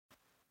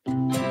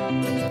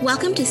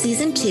Welcome to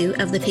Season 2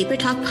 of the Paper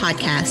Talk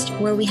podcast,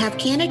 where we have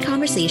candid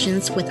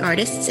conversations with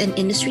artists and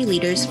industry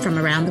leaders from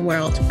around the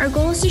world. Our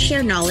goal is to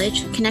share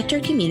knowledge, connect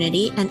our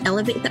community, and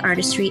elevate the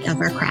artistry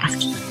of our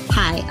craft.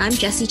 Hi, I'm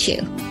Jessie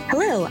Chu.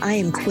 Hello, I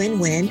am Quinn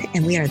Nguyen,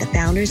 and we are the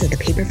founders of the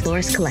Paper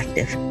Florist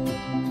Collective.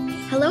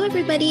 Hello,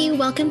 everybody.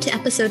 Welcome to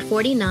episode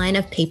 49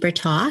 of Paper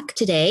Talk.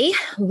 Today,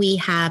 we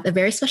have a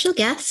very special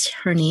guest.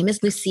 Her name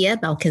is Lucia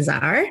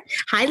Balcazar.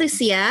 Hi,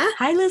 Lucia.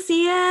 Hi,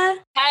 Lucia.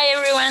 Hi,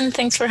 everyone.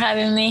 Thanks for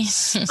having me.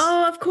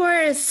 Oh, of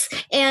course.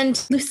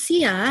 And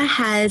Lucia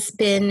has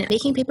been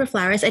making paper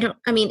flowers.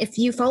 If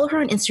you follow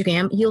her on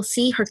Instagram, you'll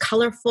see her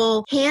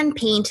colorful,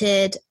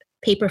 hand-painted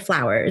paper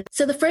flowers.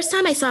 So the first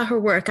time I saw her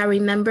work, I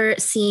remember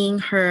seeing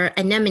her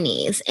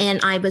anemones, and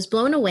I was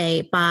blown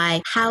away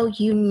by how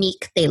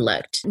unique they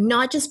looked.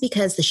 Not just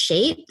because the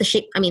shape,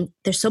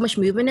 there's so much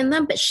movement in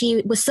them, but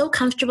she was so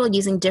comfortable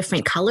using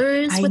different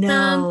colors with them.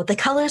 I know. The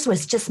colors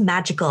was just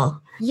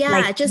magical.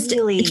 Yeah, just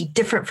really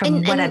different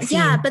from what I've seen.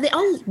 Yeah, but they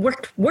all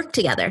worked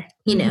together.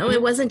 You know,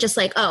 It wasn't just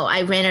like, oh,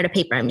 I ran out of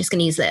paper, I'm just going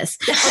to use this.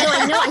 Although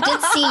I know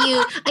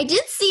I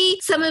did see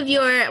some of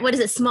your,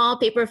 small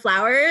paper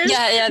flowers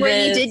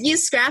where you did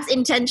use scraps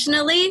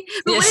intentionally.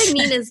 But what I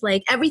mean is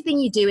like everything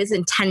you do is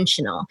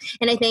intentional.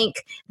 And I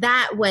think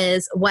that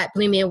was what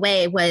blew me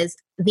away, was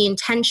the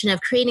intention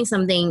of creating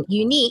something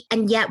unique,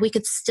 and yet we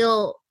could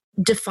still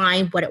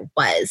define what it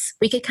was.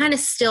 We could kind of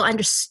still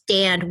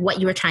understand what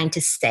you were trying to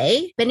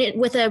say, but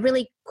with a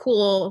really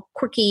cool,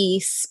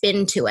 quirky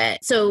spin to it.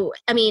 So,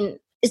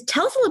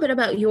 tell us a little bit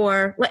about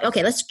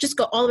let's just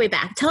go all the way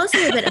back. Tell us a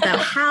little bit about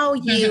how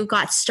you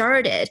got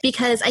started,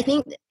 because I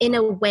think in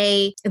a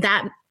way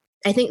that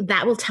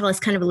will tell us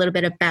kind of a little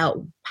bit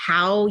about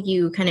how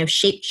you kind of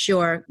shaped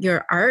your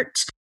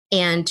art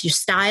and your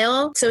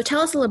style. So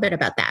tell us a little bit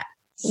about that.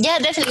 Yeah,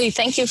 definitely.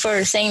 Thank you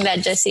for saying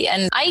that, Jessie.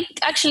 And I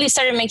actually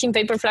started making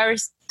paper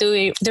flowers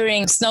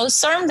during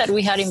snowstorm that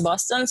we had in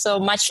Boston. So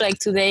much like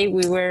today,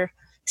 we were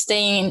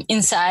staying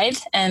inside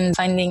and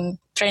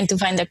trying to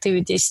find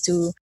activities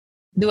to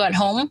do at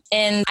home.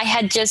 And I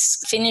had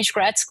just finished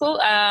art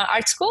school,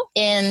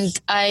 and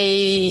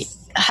I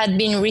had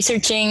been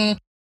researching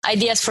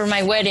ideas for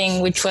my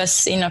wedding, which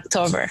was in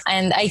October.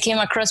 And I came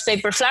across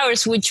paper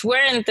flowers, which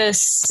weren't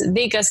as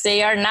big as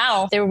they are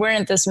now. There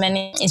weren't as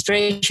many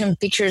inspiration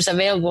pictures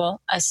available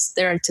as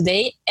there are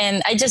today.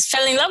 And I just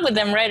fell in love with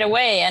them right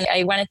away. And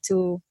I wanted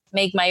to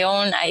make my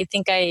own. I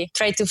think I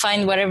tried to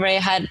find whatever I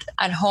had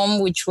at home,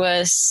 which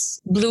was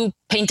blue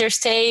painter's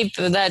tape,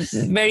 that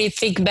very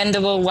thick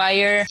bendable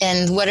wire,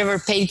 and whatever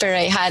paper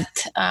I had.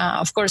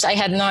 Of course, I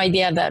had no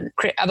idea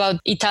about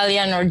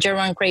Italian or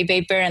German crepe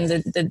paper, and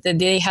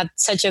they had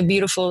such a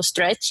beautiful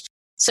stretch.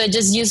 So I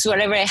just used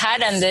whatever I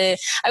had, and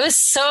I was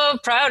so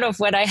proud of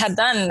what I had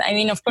done. I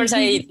mean, of course,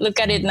 I look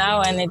at it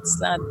now, and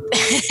it's not.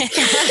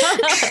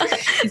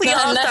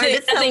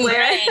 Nothing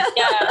great,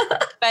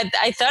 but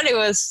I thought it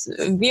was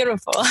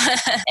beautiful,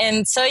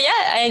 and so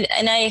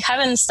I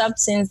haven't stopped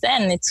since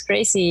then. It's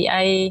crazy.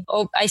 I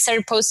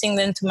started posting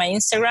them to my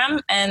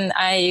Instagram, and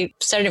I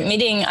started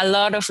meeting a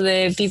lot of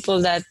the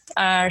people that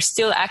are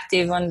still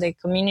active on the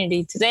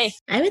community today.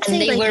 I would say,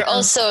 and they were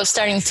also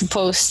starting to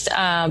post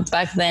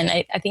back then.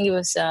 I think it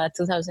was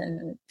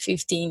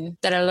 2015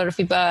 that a lot of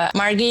people.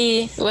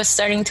 Margie was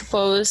starting to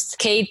post.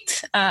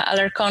 Kate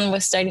Alarcon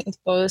was starting to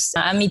post.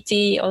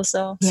 Amity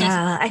also.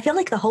 Yeah, I feel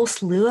like the whole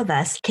slew of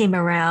us came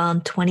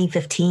around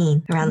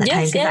 2015, around that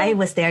time, because I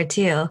was there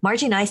too.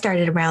 Margie and I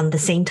started around the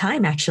same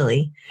time,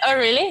 actually. Oh,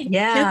 really?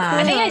 Yeah.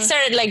 I think I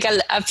started like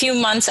a few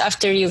months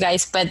after you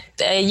guys, but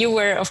you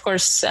were, of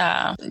course,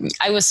 I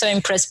was so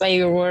impressed by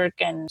your work.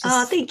 And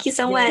thank you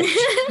so much.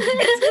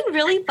 It's been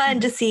really fun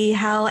to see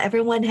how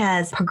everyone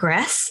has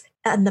progressed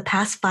in the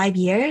past 5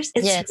 years.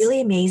 It's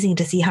really amazing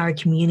to see how our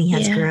community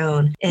has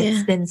grown.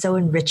 It's been so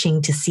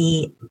enriching to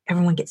see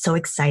everyone get so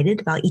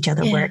excited about each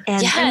other's work.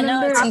 And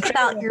talk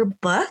about your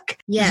book.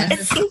 Yeah,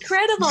 it's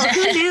incredible.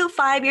 Who knew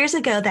 5 years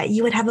ago that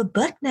you would have a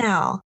book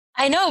now?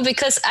 I know,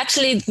 because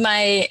actually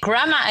my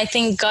grandma, I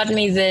think, got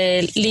me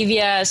the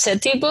Livia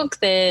Setti book,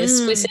 the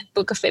Exquisite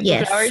Book of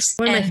Paper Flowers.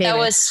 And that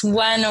was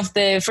one of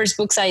the first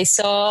books I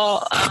saw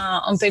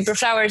on paper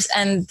flowers.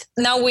 And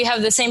now we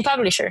have the same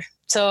publisher.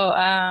 So,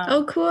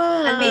 cool.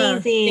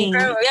 Amazing.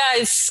 Incredible. Yeah,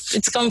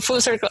 it's come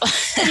full circle.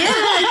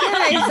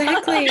 Yeah,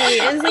 exactly.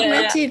 It's like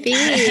meant to be.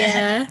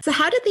 Yeah. So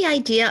how did the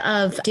idea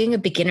of doing a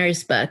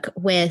beginner's book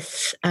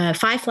with 5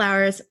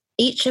 flowers,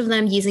 each of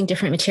them using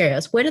different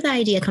materials, where did the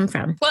idea come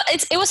from? Well,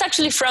 it was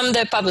actually from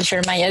the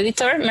publisher, my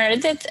editor,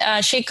 Meredith.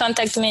 She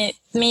contacted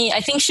me.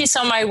 I think she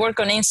saw my work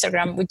on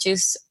Instagram, which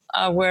is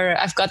where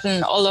I've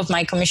gotten all of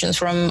my commissions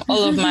from,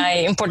 all of my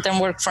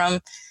important work from.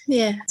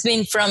 Yeah. It's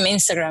been from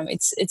Instagram.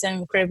 It's an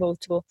incredible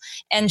tool.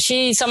 And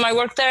she saw my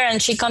work there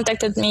and she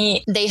contacted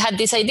me. They had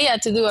this idea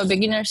to do a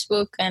beginner's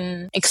book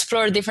and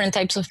explore different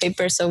types of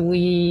paper. So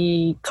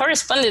we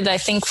corresponded, I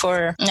think,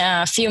 for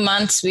a few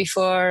months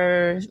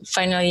before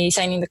finally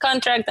signing the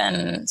contract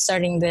and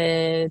starting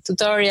the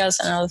tutorials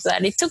and all of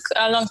that. It took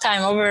a long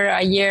time, over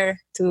a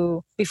year,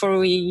 before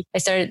we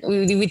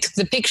took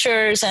the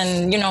pictures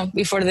and,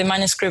 before the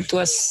manuscript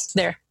was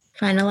there.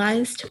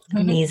 Finalized.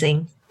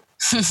 Amazing.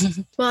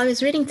 Well, I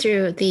was reading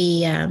through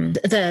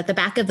the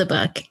back of the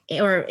book,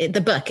 or the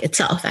book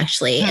itself,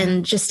 actually,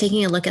 and just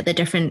taking a look at the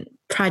different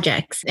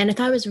projects. And I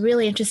thought it was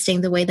really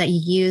interesting the way that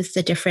you use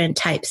the different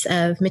types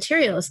of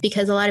materials,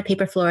 because a lot of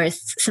paper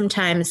florists,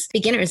 sometimes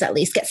beginners at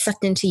least, get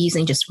sucked into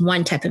using just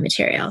one type of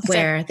material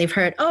where they've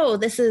heard, oh,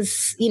 this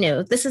is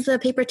the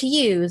paper to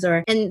use,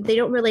 and they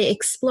don't really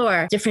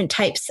explore different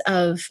types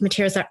of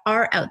materials that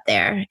are out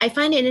there. I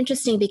find it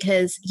interesting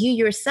because you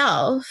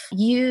yourself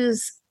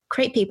use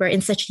crepe paper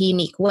in such a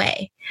unique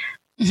way.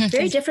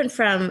 Very different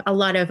from a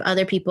lot of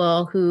other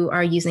people who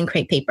are using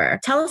crepe paper.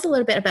 Tell us a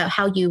little bit about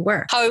how you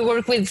work. How I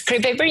work with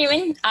crepe paper, you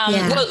mean?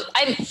 Well,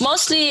 I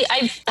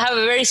have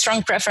a very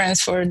strong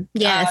preference for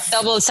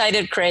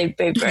double-sided crepe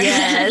paper.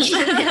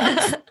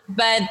 Yes.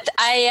 But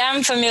I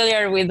am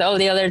familiar with all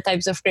the other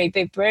types of crepe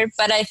paper.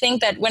 But I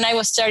think that when I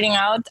was starting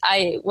out,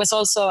 I was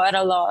also at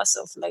a loss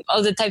of like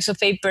all the types of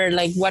paper,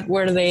 like why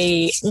were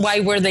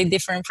they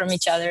different from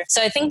each other?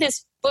 So I think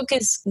this book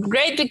is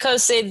great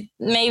because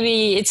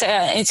it's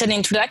an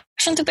introduction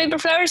to paper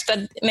flowers, but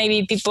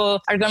maybe people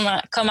are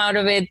gonna come out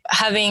of it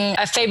having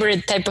a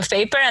favorite type of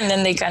paper, and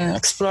then they can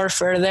explore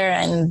further.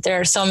 And there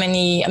are so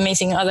many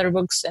amazing other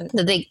books, and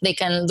that they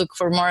can look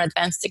for more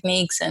advanced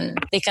techniques,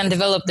 and they can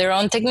develop their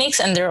own techniques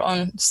and their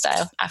own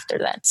style after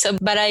that. So,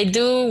 but I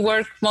do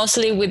work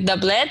mostly with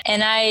doublet,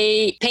 and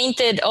I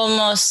painted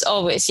almost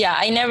always. Yeah,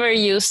 I never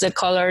use the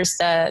colors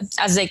that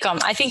as they come.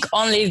 I think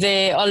only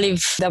the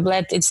olive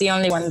doublet, it's the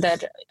only one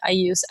that I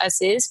use as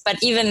is,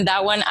 but even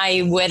that one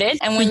I wet it,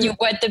 and when you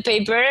wet the paper,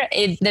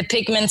 the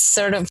pigments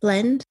sort of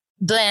blend,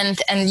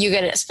 and you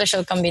get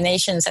special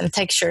combinations and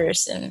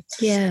textures. And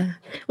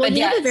well,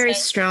 you have a very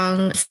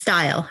strong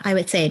style, I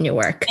would say, in your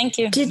work. Thank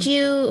you. Did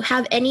you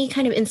have any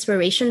kind of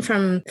inspiration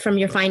from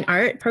your fine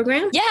art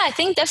program? Yeah, I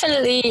think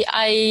definitely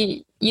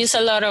I use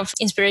a lot of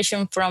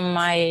inspiration from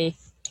my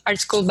art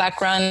school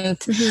background.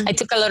 I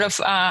took a lot of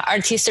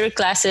art history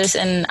classes,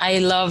 and I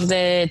love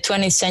the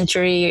 20th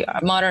century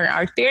modern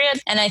art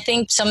period. And I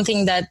think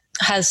something that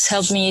has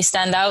helped me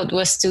stand out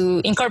was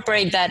to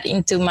incorporate that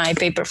into my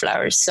paper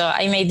flowers. So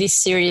I made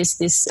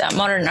this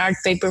modern art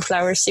paper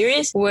flower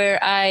series, where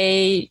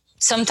I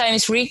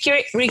sometimes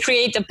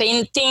recreate a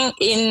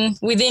painting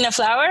within a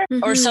flower,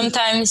 or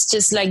sometimes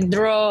just like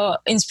draw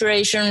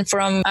inspiration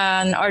from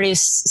an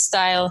artist's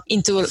style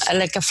into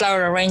like a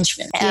flower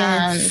arrangement.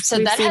 So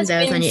that has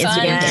been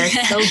fun. Yeah,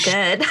 so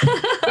good.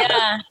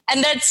 Yeah,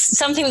 and that's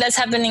something that's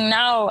happening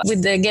now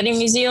with the Getty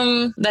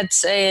Museum.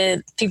 That's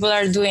people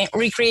are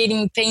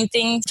recreating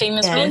painting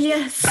famous books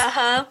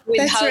with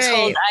that's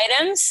household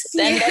items.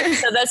 And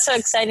so that's so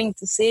exciting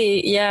to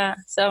see. Yeah,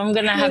 so I'm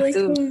gonna have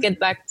to get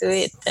back to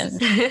it.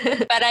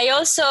 But I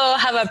also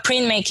have a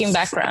printmaking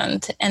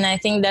background, and I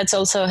think that's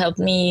also helped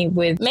me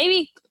with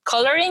maybe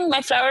coloring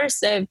my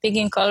flowers,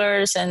 picking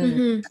colors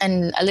and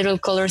a little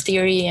color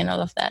theory and all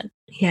of that.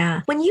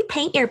 Yeah. When you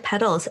paint your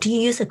petals, do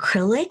you use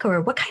acrylic,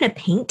 or what kind of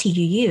paint do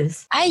you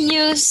use? I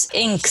use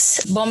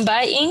inks,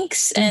 Bombay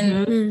inks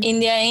and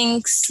India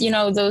inks,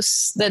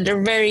 those that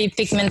are very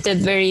pigmented,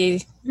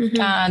 very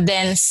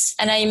dense.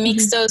 And I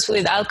mix those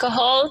with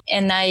alcohol,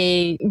 and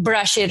I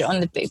brush it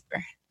on the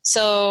paper.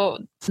 So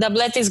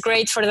doublet is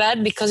great for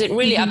that because it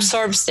really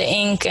absorbs the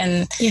ink,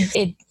 and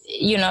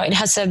it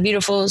has a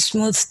beautiful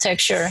smooth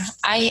texture.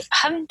 I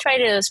haven't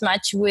tried it as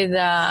much with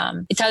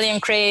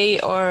Italian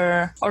crepe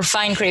or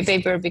fine crepe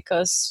paper,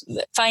 because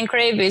the fine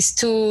crepe is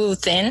too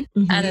thin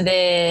and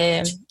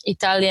the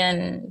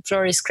Italian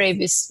florist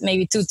crepe is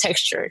maybe too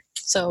textured.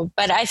 So,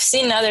 but I've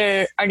seen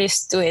other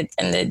artists do it,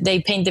 and they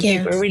paint the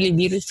paper really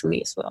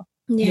beautifully as well.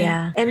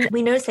 Yeah. And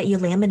we noticed that you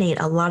laminate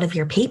a lot of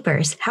your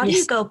papers. How do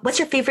you go? What's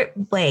your favorite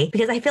way?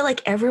 Because I feel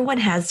like everyone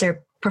has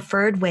their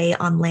preferred way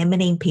on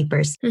laminating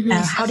papers.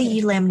 How do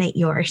you laminate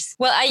yours?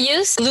 Well, I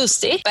use glue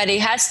stick, but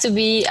it has to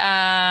be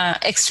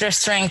extra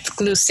strength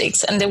glue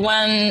sticks. And the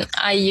one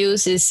I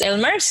use is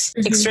Elmer's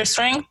extra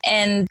strength.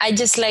 And I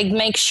just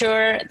make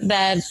sure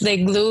that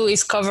the glue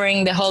is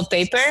covering the whole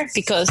paper,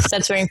 because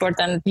that's very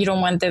important. You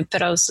don't want the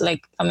petals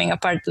coming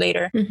apart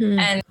later.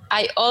 And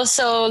I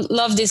also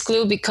love this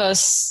glue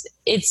because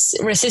it's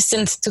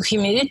resistant to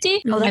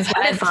humidity. Oh, that's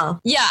wonderful.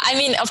 Yeah, I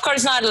mean, of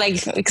course, not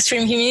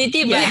extreme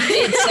humidity, but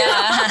it's.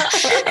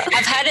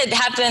 I've had it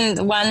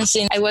happen once.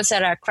 I was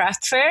at a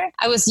craft fair.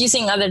 I was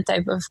using other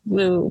type of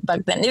glue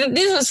back then.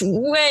 This was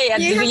way at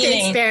the beginning. You have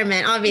to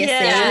experiment, obviously.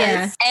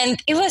 Yeah.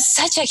 And it was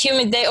such a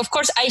humid day. Of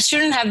course, I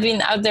shouldn't have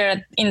been out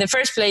there in the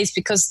first place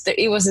because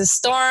it was a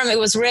storm. It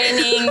was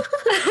raining.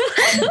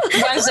 And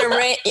once the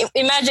rain,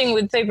 imagine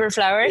with paper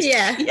flowers.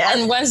 Yeah.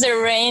 And once the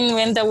rain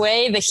went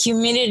away, the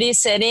humidity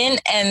set in,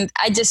 and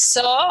I just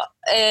saw.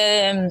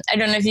 I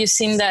don't know if you've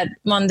seen that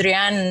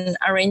Mondrian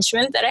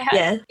arrangement that I had.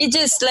 Yeah. It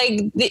just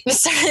it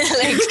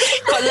started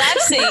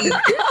collapsing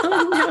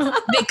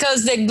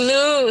because the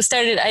glue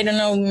started, I don't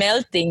know,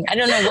 melting. I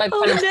don't know what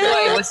kind of glue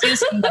I was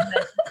using,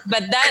 but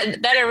but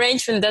that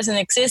arrangement doesn't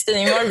exist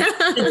anymore.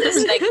 It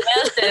just like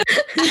melted.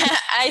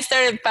 I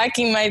started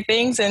packing my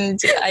things and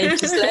I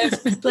just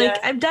left. It's like,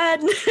 I'm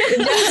done. So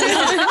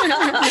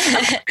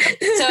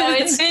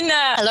it's been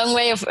a long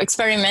way of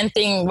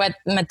experimenting what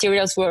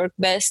materials work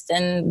best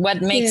and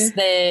what makes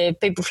the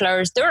paper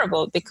flowers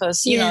durable,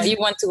 because you know you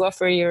want to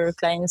offer your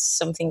clients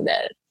something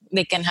that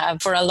they can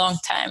have for a long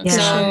time. Yeah.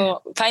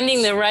 So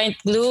finding the right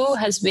glue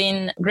has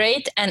been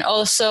great, and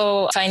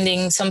also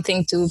finding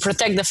something to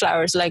protect the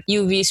flowers, like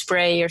UV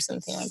spray or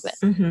something like that.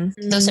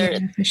 Mm-hmm. Those are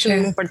two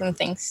important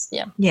things.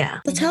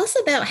 Yeah. So tell us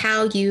about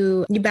how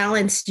you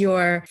balanced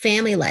your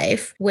family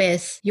life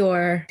with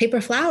your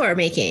paper flower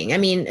making. I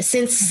mean,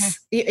 since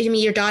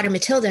your daughter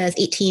Matilda is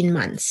 18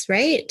 months,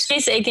 right?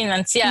 She's 18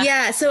 months, yeah.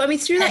 Yeah. So I mean,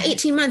 through that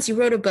 18 months, you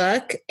wrote a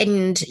book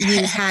and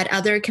you had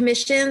other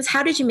commissions.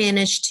 How did you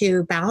manage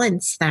to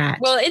balance that?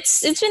 Well,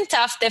 it's been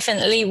tough,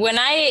 definitely. When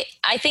I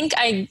think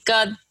I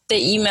got the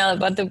email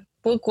about the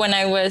book when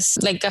I was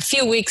like a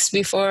few weeks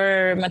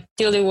before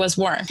Matilda was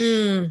born.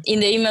 In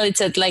the email, it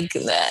said like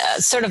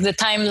sort of the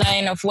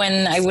timeline of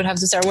when I would have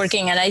to start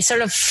working. And I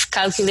sort of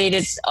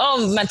calculated,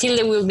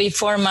 Matilda will be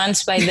 4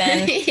 months by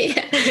then.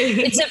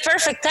 It's a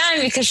perfect time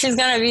because she's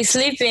going to be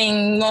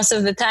sleeping most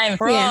of the time.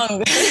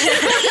 Wrong.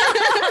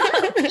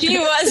 She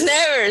was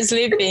never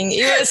sleeping.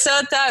 It was so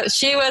tough.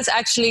 She was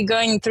actually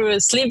going through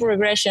a sleep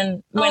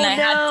regression when I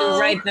had to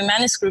write the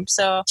manuscript.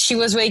 So she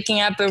was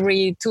waking up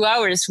every 2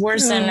 hours,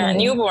 worse than a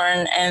newborn.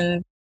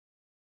 And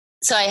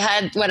so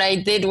what I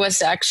did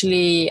was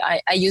actually,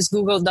 I used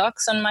Google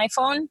Docs on my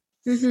phone.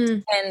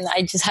 And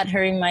I just had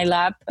her in my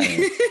lap and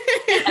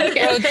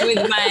I wrote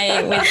with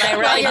my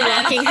right hand.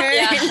 Rocking her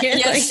and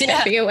you're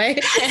stepping away.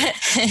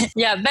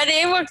 But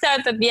it worked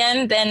out at the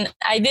end, and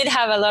I did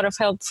have a lot of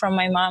help from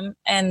my mom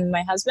and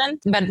my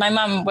husband, but my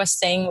mom was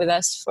staying with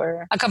us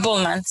for a couple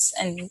of months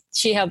and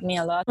she helped me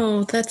a lot.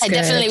 Oh, that's good. I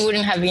definitely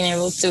wouldn't have been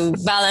able to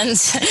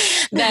balance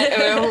that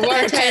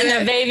work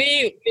and a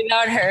baby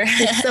without her.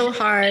 It's so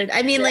hard.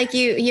 I mean, like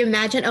you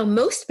imagine,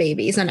 most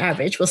babies on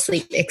average will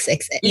sleep X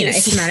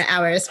amount of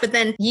hours, but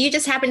then you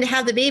just happen to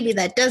have the baby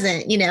that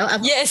doesn't, yes. You know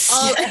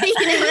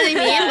what I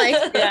mean?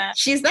 Like,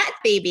 she's that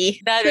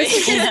baby. That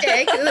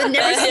statistic that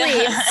never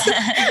sleeps.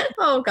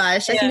 Oh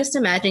gosh, I can just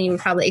imagine you were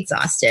probably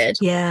exhausted.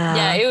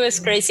 Yeah, it was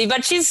crazy,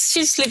 but she's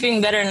sleeping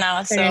better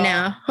now. She's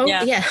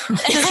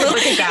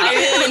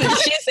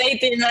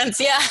 18 months.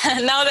 Yeah,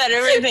 now that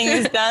everything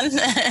is done.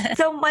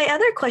 So my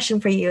other question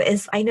for you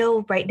is, I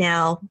know right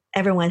now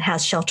everyone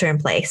has shelter in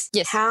place.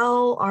 Yes.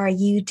 How are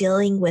you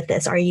dealing with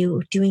this? Are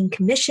you doing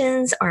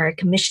commissions? Are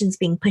commissions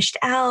being pushed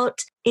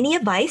out? Any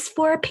advice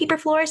for paper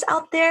florists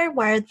out there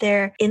while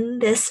they're in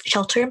this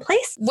shelter in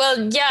place?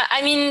 Well, yeah,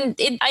 I mean,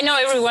 I know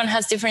everyone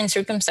has different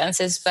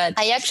circumstances, but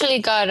I actually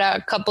got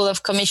a couple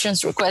of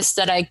commissions requests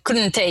that I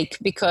couldn't take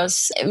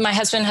because my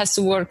husband has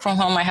to work from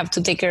home. I have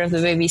to take care of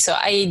the baby. So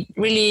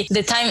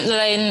the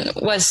timeline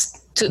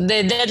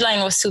the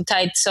deadline was too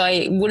tight, so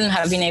I wouldn't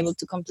have been able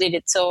to complete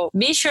it. So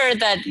be sure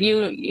that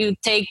you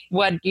take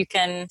what you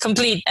can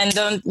complete and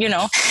don't,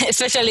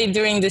 especially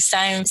during this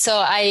time. So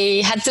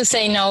I had to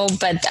say no,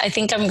 but I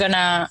think I'm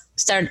gonna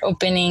start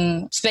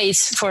opening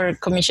space for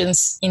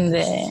commissions in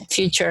the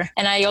future.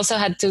 And I also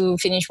had to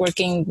finish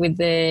working with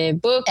the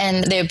book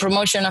and the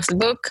promotion of the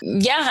book.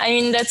 Yeah, I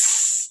mean,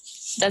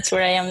 that's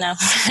where I am now.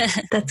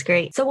 That's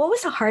great. So what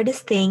was the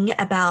hardest thing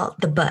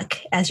about the book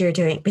as you're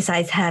doing,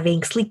 besides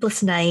having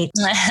sleepless nights?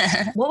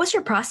 What was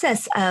your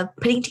process of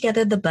putting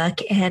together the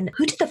book, and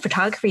who did the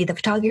photography? The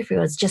photography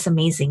was just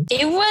amazing.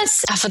 It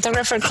was a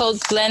photographer called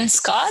Glenn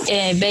Scott,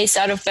 based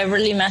out of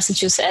Beverly,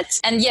 Massachusetts.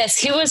 And yes,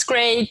 he was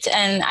great.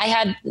 And I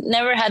had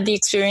never had the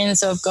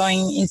experience of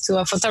going into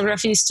a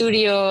photography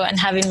studio and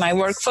having my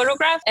work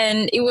photographed.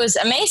 And it was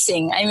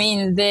amazing. I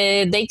mean,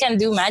 they can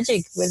do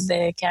magic with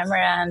the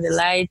camera and the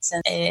lights.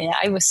 And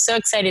I was so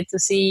excited to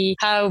see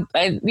how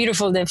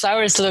beautiful the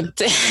flowers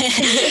looked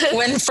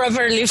when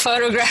properly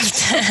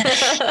photographed.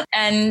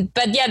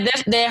 But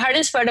the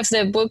hardest part of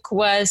the book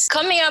was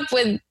coming up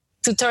with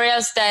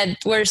tutorials that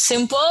were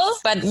simple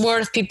but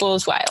worth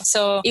people's while.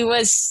 So it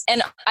was,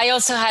 and I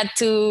also had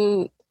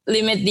to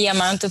limit the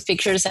amount of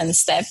pictures and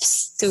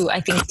steps to, I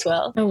think,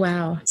 12. Oh,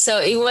 wow. So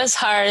it was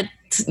hard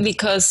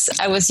because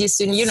I was used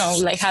to,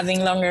 like having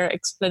longer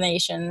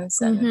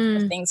explanations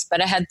and things,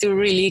 but I had to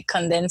really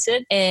condense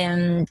it,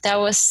 and that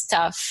was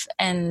tough.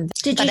 And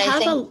did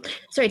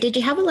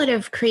you have a lot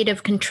of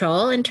creative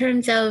control in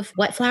terms of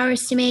what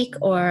flowers to make,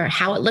 or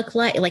how it looked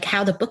like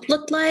how the book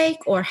looked like,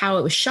 or how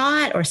it was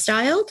shot or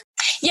styled?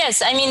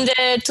 Yes, I mean,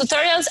 the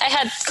tutorials, I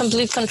had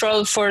complete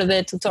control for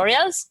the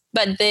tutorials,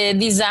 but the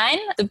design,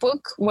 the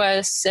book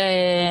was,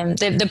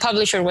 the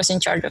publisher was in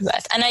charge of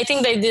that. And I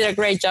think they did a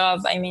great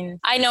job. I mean,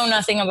 I know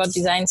nothing about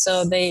design,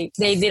 so they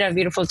did a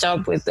beautiful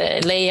job with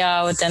the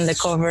layout and the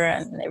cover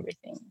and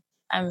everything.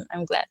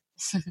 I'm glad.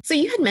 So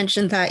you had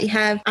mentioned that you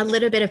have a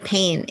little bit of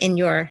pain in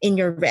your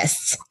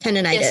wrists,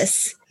 tendonitis.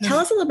 Yes. Tell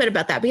us a little bit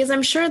about that, because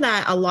I'm sure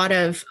that a lot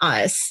of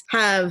us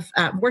have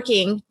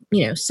working,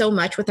 so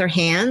much with our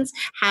hands,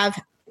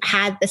 have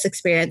had this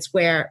experience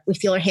where we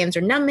feel our hands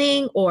are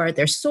numbing or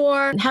they're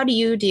sore. How do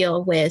you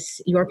deal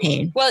with your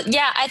pain? Well,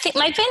 yeah, I think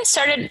my pain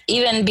started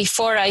even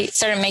before I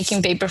started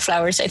making paper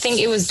flowers. I think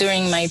it was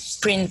during my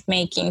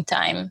printmaking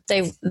time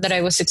that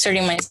I was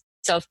exerting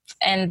myself.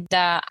 And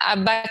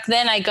back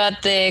then I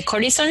got the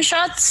cortisone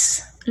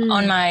shots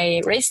on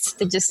my wrist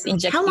to just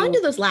inject. How long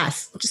do those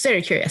last? Just out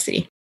of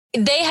curiosity.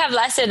 They have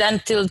lasted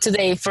until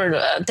today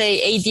for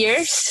 8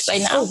 years by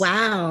now. Oh,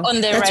 wow.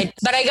 On the right.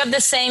 But I got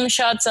the same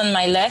shots on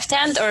my left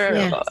hand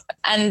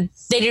and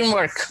they didn't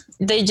work.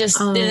 They just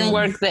didn't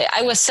work.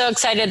 I was so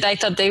excited. I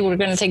thought they were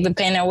going to take the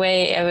pain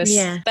away.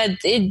 But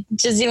it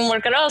just didn't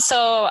work at all.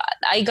 So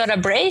I got a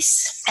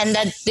brace and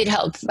that did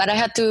help. But I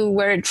had to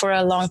wear it for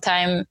a long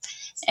time.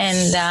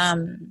 And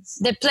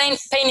the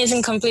pain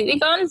isn't completely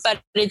gone,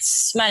 but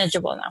it's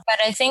manageable now. But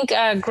I think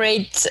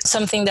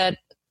something that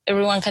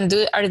everyone can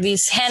do are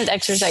these hand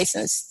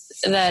exercises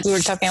that we were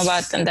talking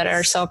about and that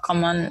are so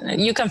common.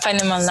 You can find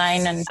them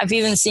online, and I've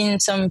even seen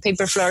some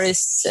paper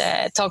florists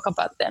talk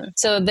about them.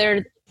 So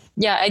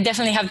I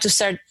definitely have to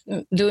start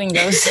doing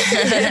those.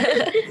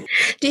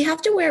 Do you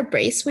have to wear a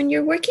brace when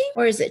you're working,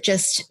 or is it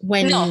just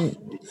when?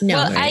 No,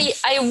 well, right?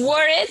 I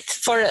wore it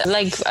for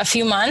like a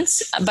few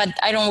months, but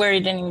I don't wear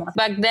it anymore.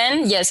 Back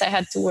then, yes, I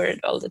had to wear it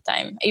all the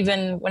time,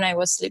 even when I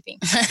was sleeping.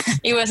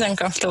 It was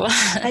uncomfortable.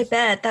 I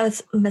bet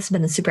that must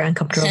have been super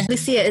uncomfortable.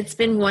 Lucia, it's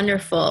been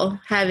wonderful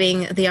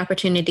having the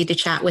opportunity to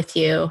chat with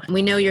you.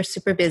 We know you're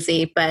super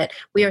busy, but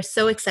we are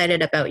so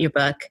excited about your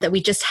book that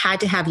we just had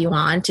to have you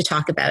on to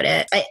talk about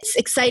it. It's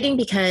exciting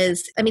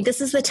because,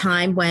 this is the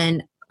time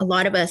when a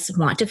lot of us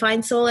want to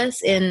find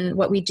solace in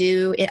what we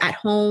do at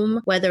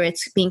home, whether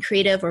it's being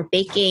creative or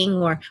baking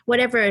or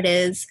whatever it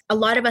is. A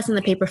lot of us in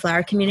the paper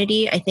flower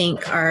community, I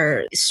think,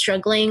 are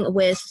struggling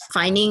with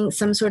finding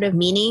some sort of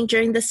meaning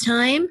during this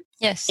time.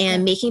 Yes.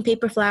 And making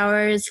paper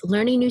flowers,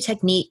 learning new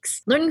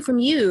techniques, learning from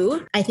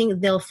you. I think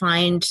they'll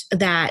find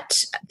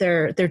that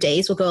their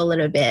days will go a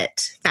little bit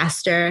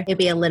faster,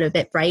 maybe a little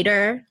bit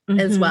brighter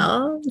as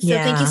well. So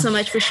thank you so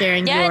much for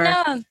sharing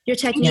your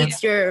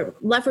techniques, your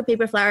love for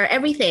paper flower,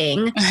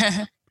 everything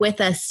with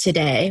us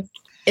today.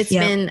 It's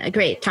been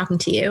great talking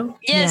to you.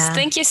 Yes,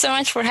 thank you so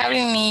much for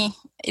having me.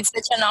 It's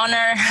such an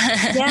honor.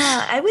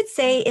 I would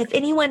say if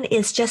anyone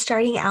is just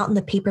starting out in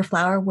the paper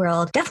flower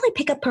world, definitely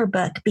pick up her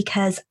book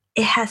because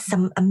it has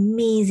some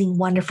amazing,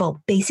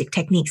 wonderful basic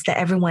techniques that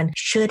everyone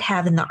should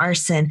have in the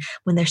arsenal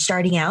when they're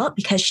starting out,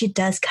 because she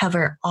does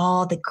cover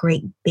all the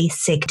great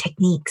basic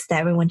techniques that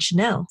everyone should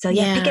know. So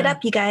pick it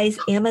up, you guys,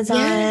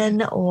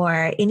 Amazon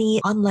or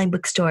any online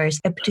bookstores.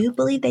 I do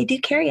believe they do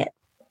carry it.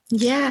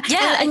 Yeah.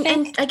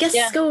 And I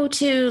guess go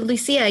to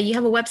Lucia. You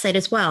have a website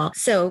as well.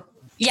 So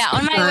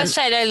on my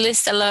website, I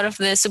list a lot of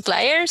the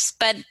suppliers,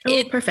 but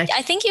perfect.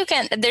 I think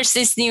there's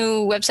this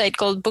new website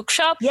called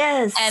Bookshop.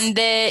 Yes. And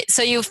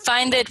so you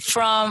find it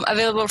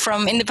available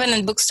from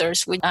independent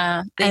bookstores, which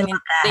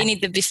they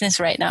need the business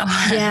right now.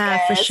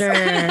 Yeah, for sure.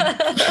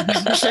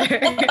 For sure.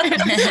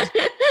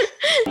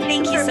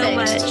 Thank you so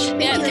much.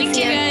 Thank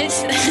you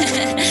guys.